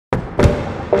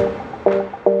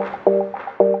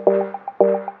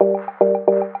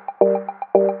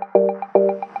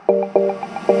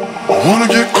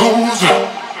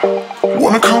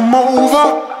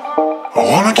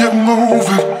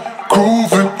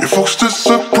folks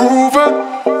disapprove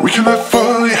it. We can live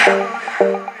fully,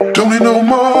 don't need no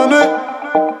money,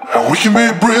 and we can be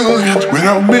brilliant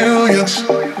without millions.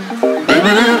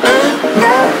 Baby, it ain't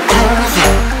no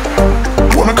closer.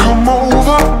 Wanna come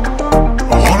over?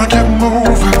 I wanna get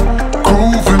moving,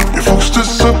 grooving. Your folks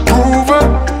disapprove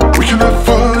it. We can live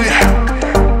fully,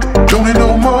 don't need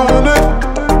no money,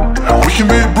 and we can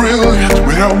be brilliant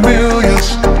without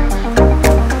millions.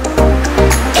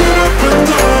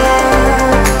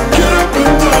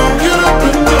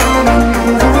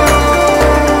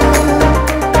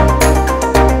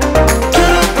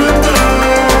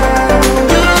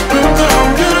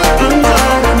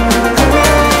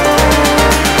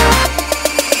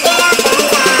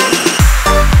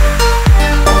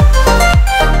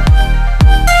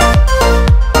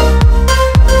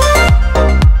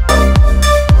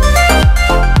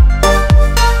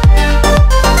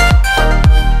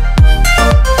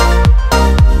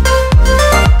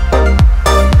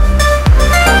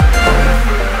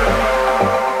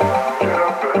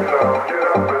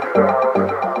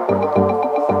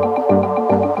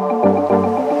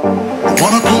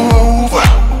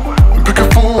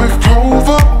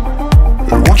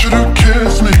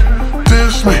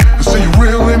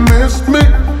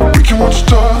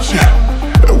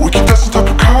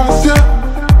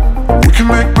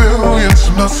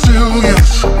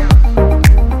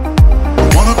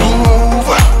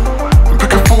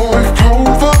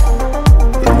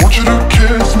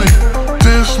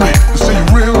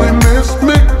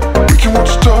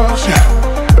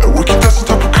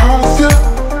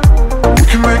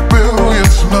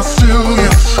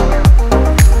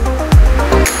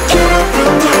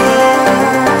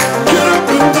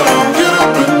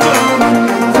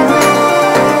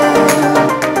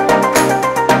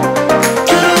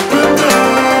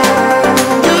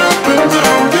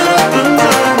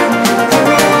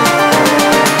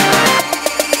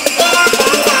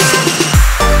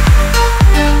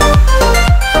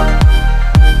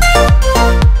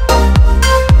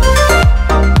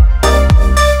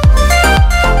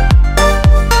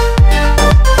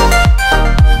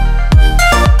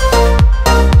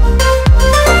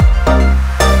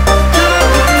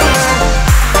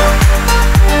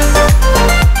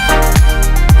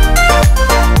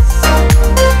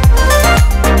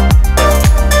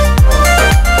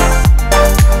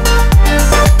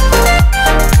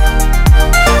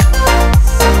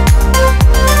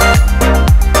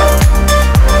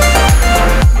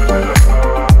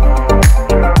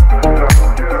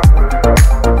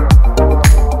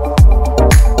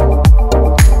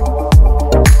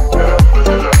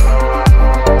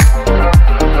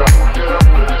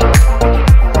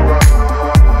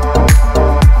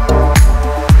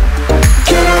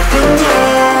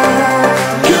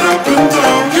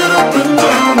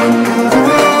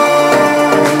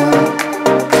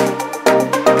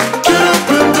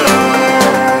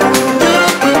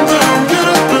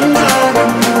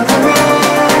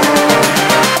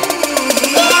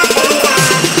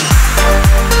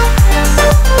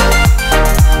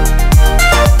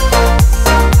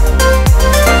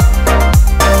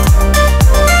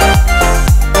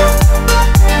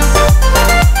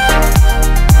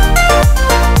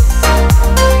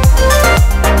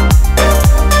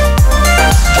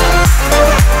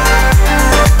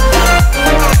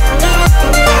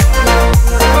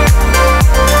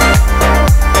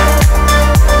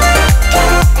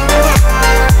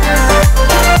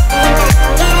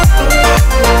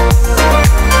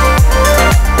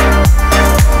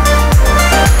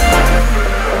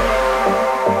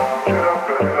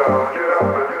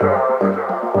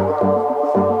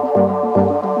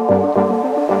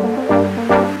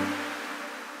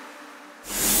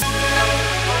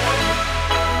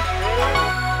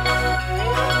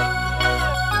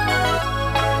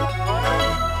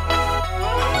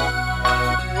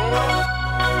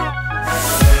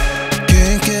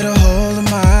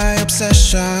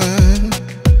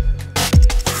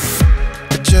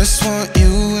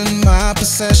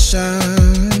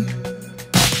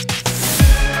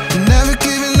 Never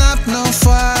giving up, no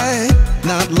fight,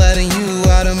 not letting you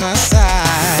out of my sight.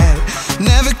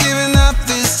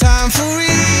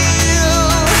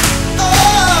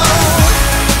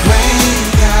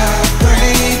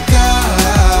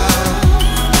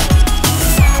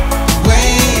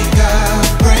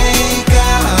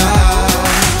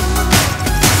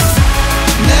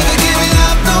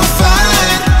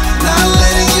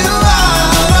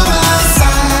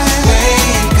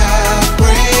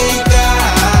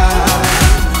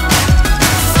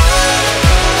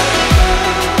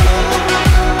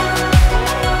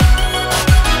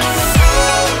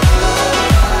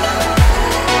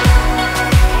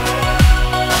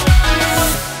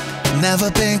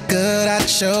 never been good at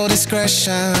show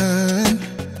discretion.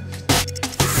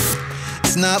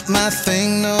 It's not my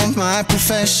thing, no, my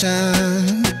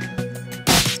profession.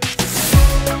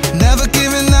 Never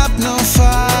giving up, no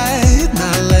fight.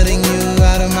 Not letting you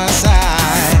out of my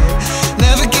sight.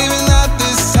 Never giving up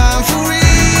this time for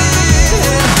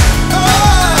real.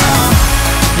 Oh,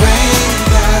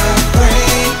 wake up,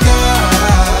 wake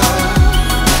up.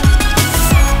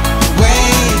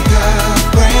 Wake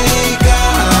up, wake up.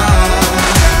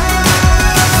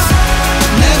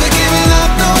 Never giving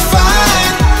up, no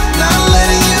fight. Not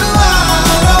letting you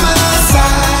out of my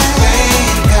sight.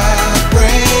 Wake up,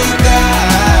 wake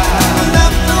up.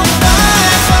 Not no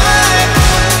fight.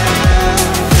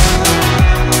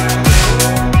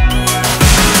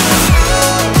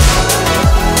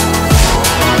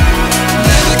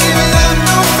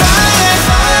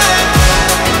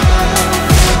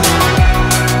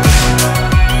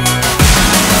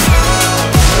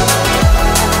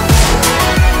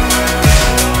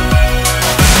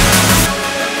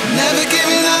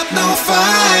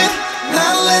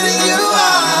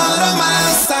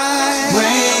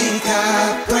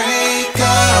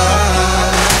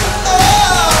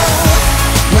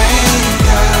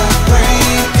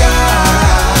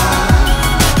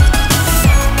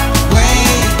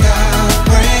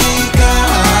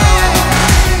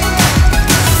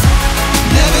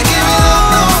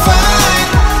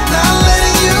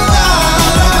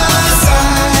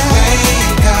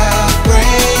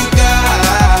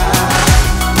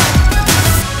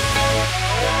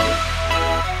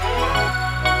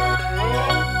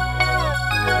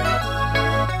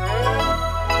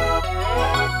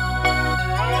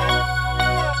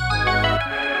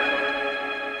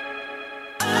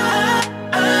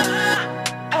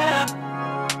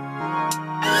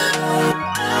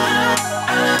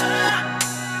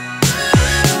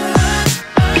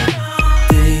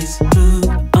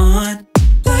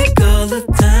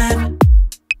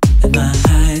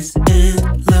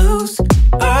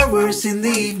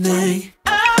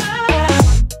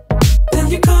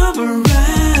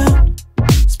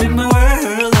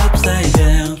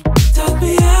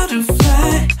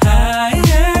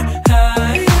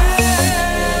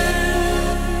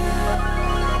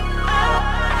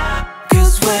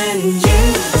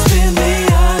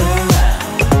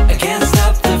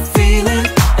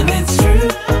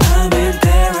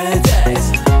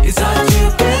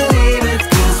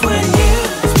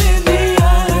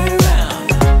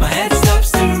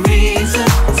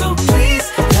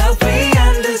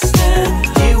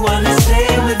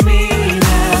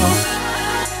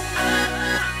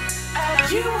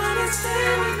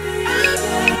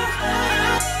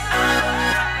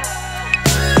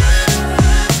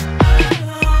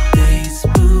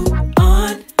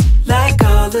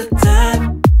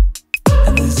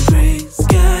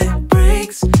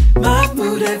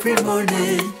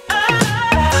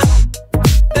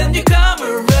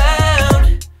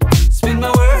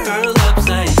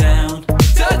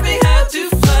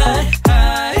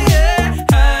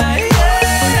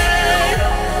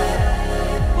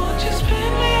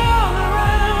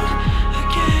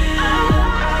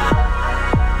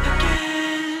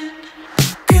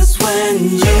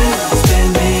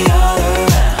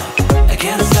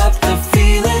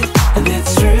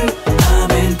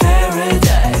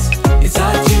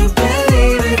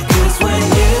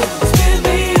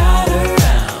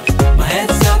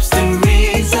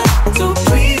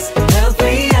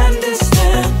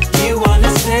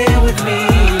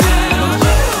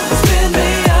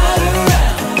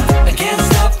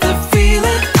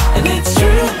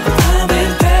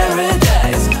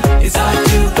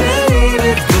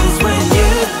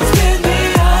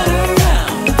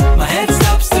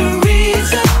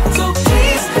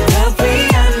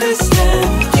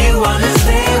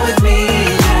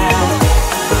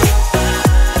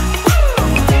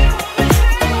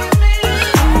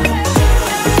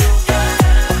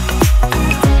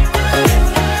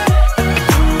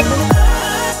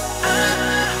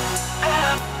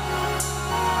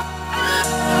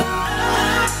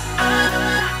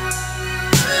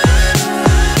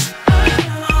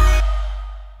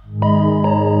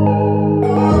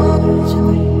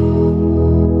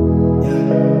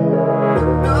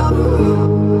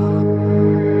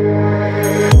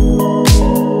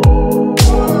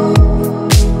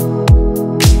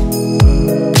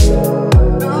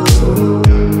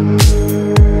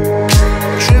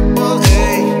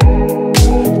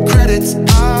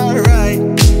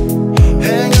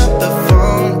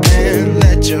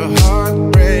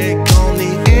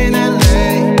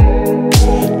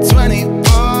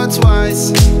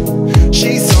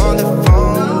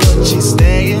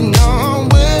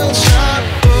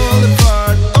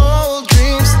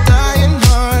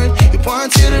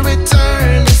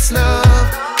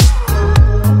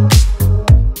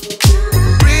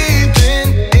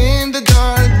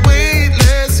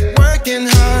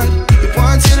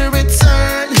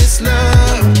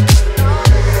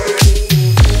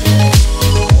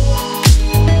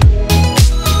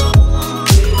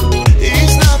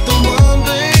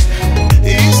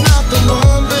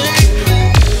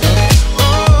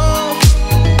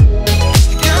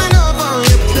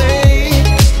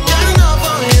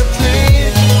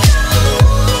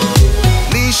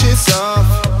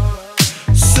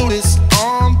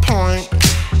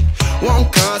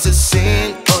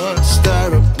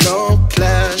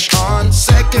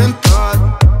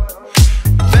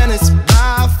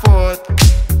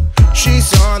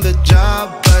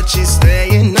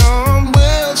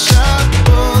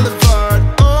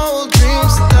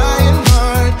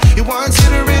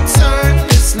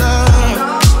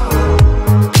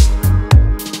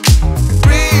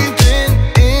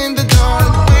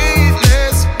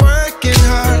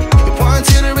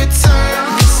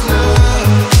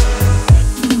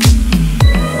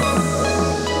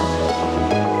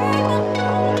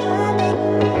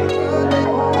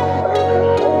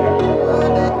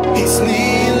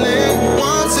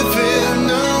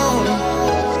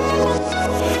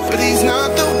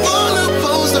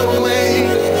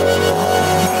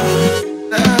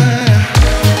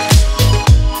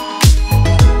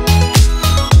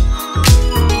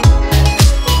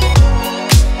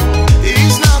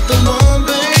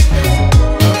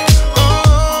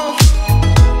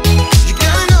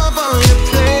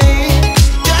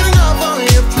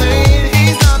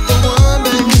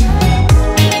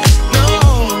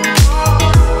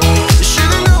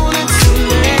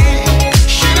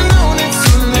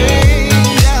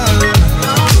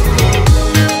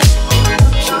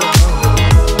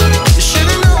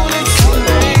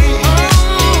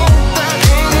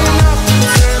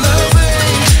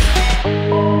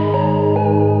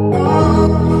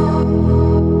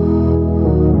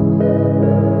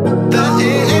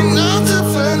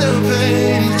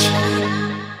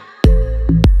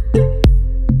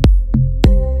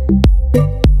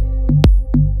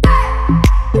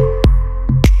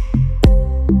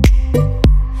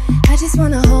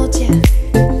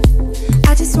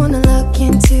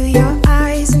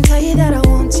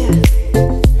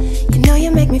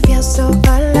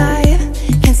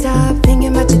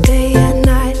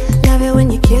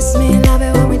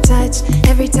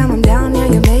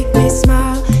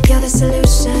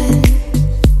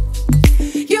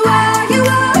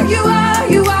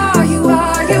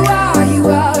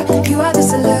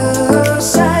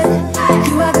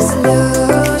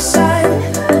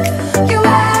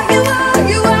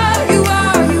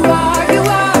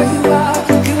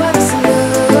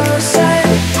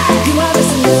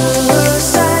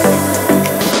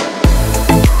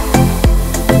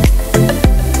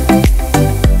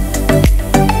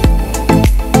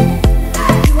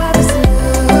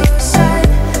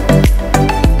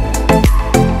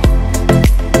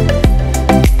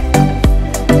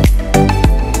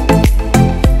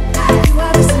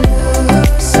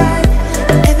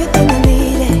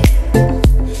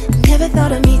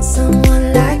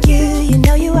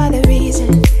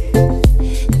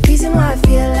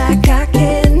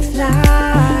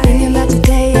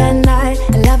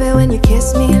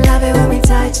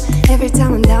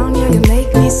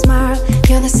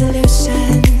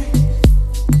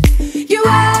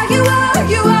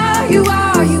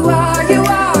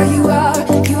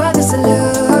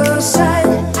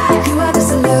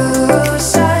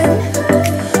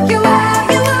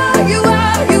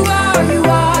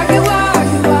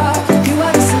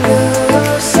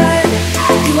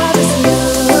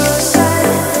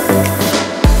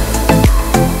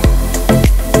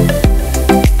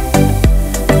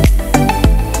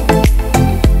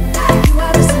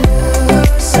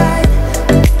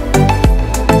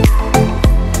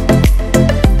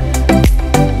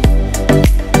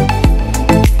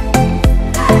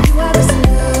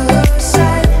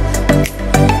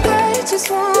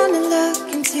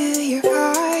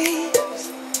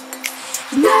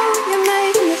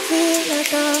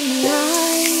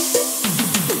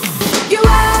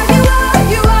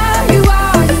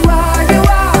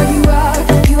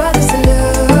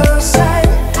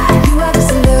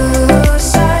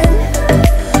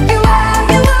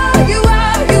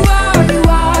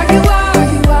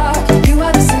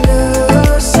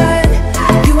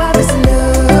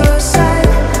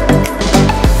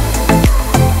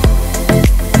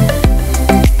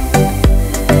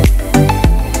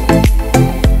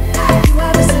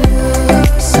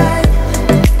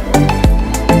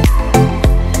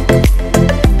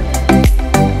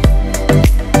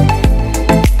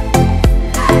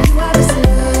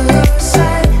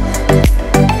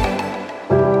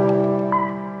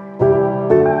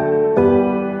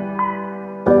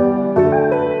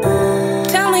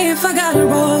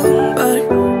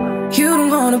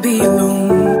 be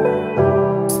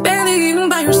alone. Barely even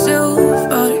by yourself,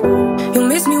 but you'll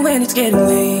miss me when it's getting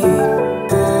late.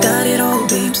 Got it all,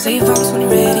 babe, safe house when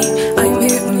you're ready. I'm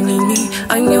here when you need me,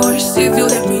 I'm yours if you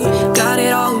let me. Got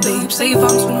it all, babe, safe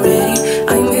house when you're ready.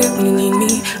 I'm here when you need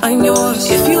me, I'm yours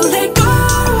if you let go.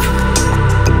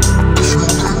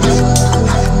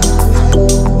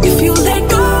 If you let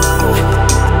go.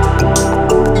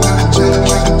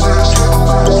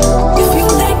 If you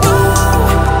let go.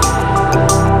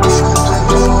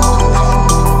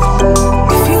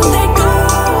 If you let go.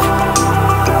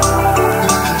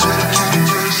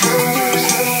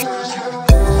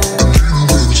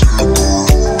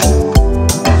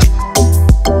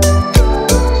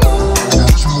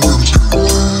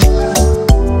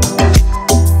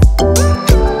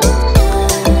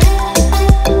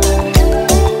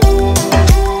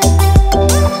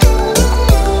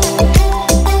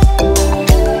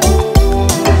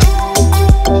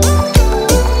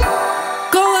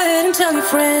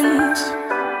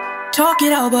 Talk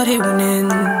it out, but it won't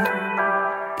end.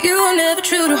 You are never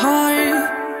true to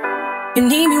heart. You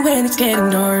need me when it's getting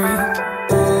dark.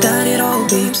 Got it all,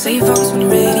 babe, safe house when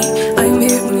you're ready. I'm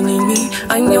here when you need me,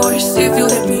 I'm yours if you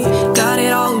let me. Got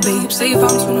it all, babe, safe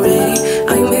house when you're ready.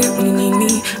 I'm here when you need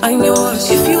me, I'm yours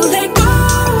if you let go.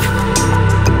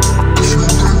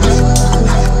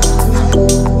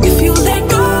 If you let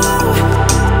go.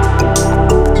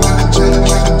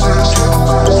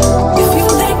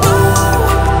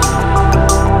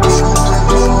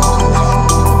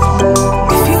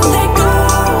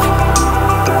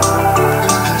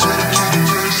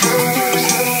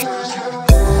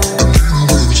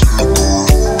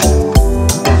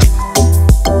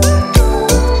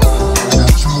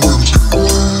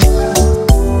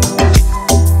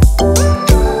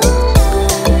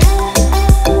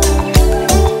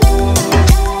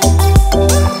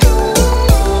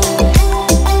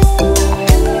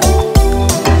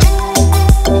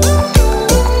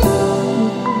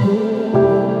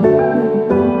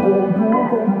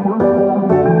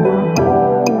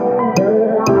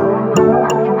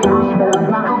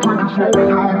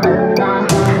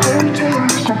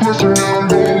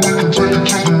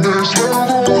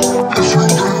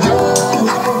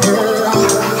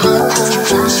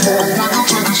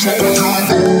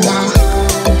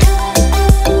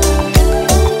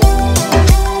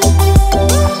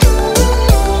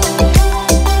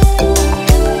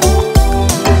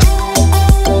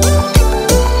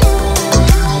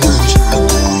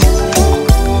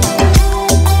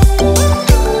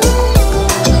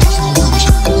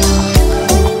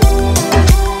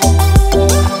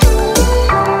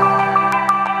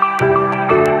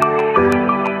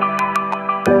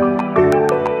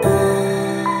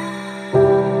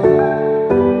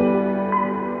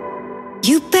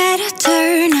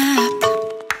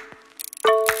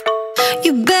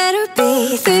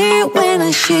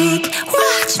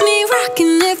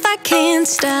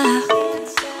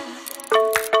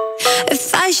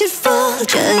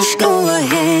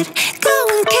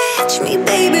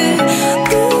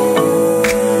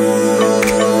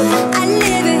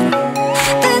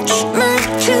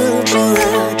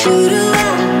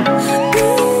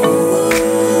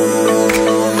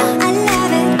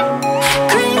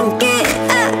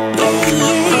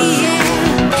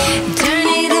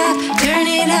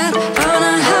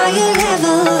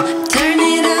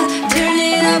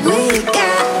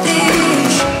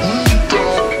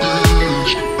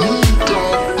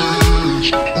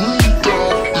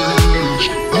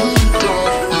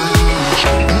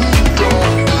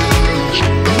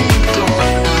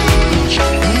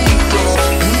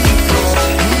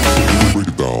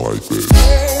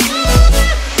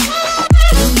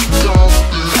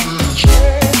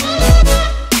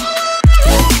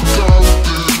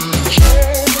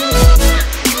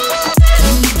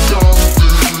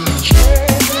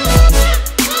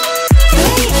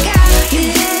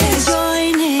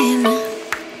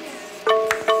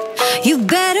 You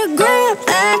better grab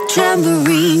that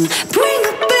tambourine, bring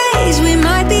the bass, we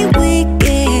might be